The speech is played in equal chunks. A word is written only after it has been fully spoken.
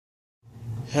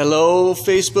Hello,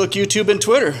 Facebook, YouTube, and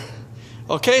Twitter.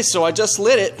 Okay, so I just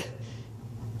lit it.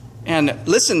 And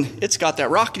listen, it's got that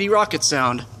rockety rocket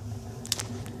sound.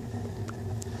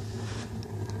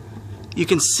 You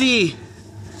can see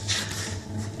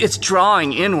it's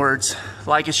drawing inwards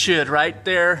like it should, right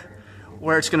there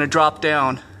where it's going to drop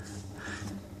down.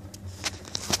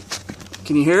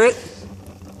 Can you hear it?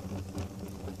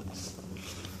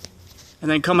 And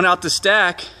then coming out the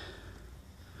stack,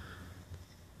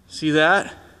 see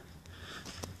that?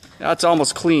 Now it's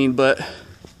almost clean, but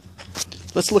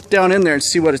let's look down in there and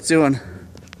see what it's doing.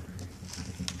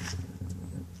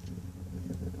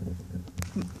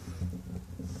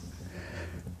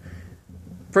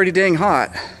 Pretty dang hot.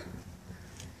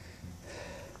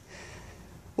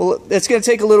 Well, it's going to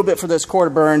take a little bit for this core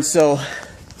to burn, so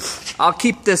I'll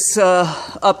keep this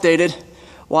updated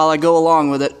while I go along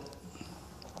with it.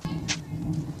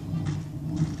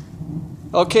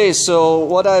 Okay, so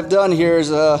what I've done here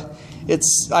is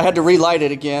I had to relight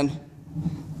it again,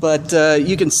 but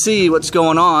you can see what's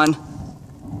going on.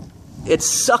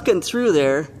 It's sucking through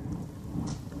there.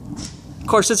 Of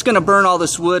course, it's going to burn all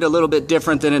this wood a little bit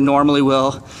different than it normally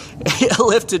will. I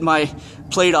lifted my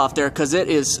plate off there because it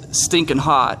is stinking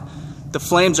hot. The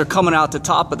flames are coming out the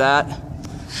top of that,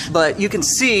 but you can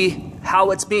see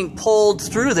how it's being pulled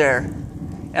through there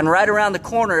and right around the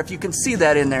corner, if you can see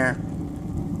that in there.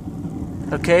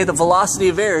 Okay, the velocity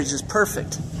of air is just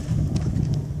perfect.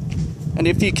 And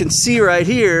if you can see right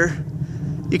here,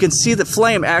 you can see the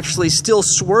flame actually still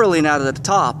swirling out of the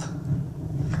top.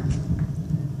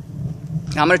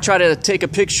 I'm going to try to take a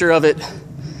picture of it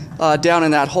down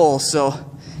in that hole, so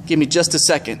give me just a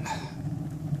second.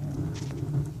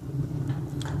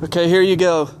 Okay, here you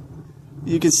go.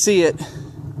 You can see it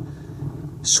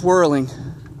swirling.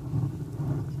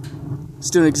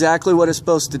 It's doing exactly what it's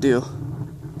supposed to do.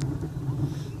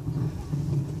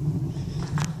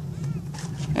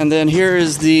 And then here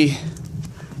is the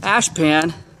ash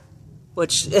pan,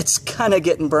 which it's kind of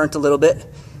getting burnt a little bit.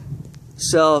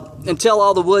 So until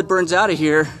all the wood burns out of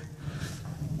here,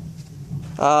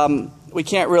 we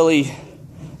can't really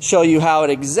show you how it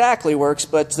exactly works,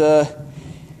 but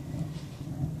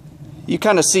you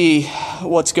kind of see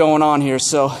what's going on here.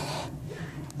 So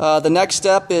the next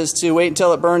step is to wait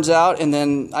until it burns out, and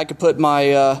then I could put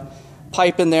my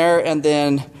pipe in there and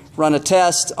then run a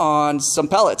test on some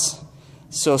pellets.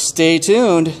 So stay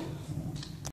tuned.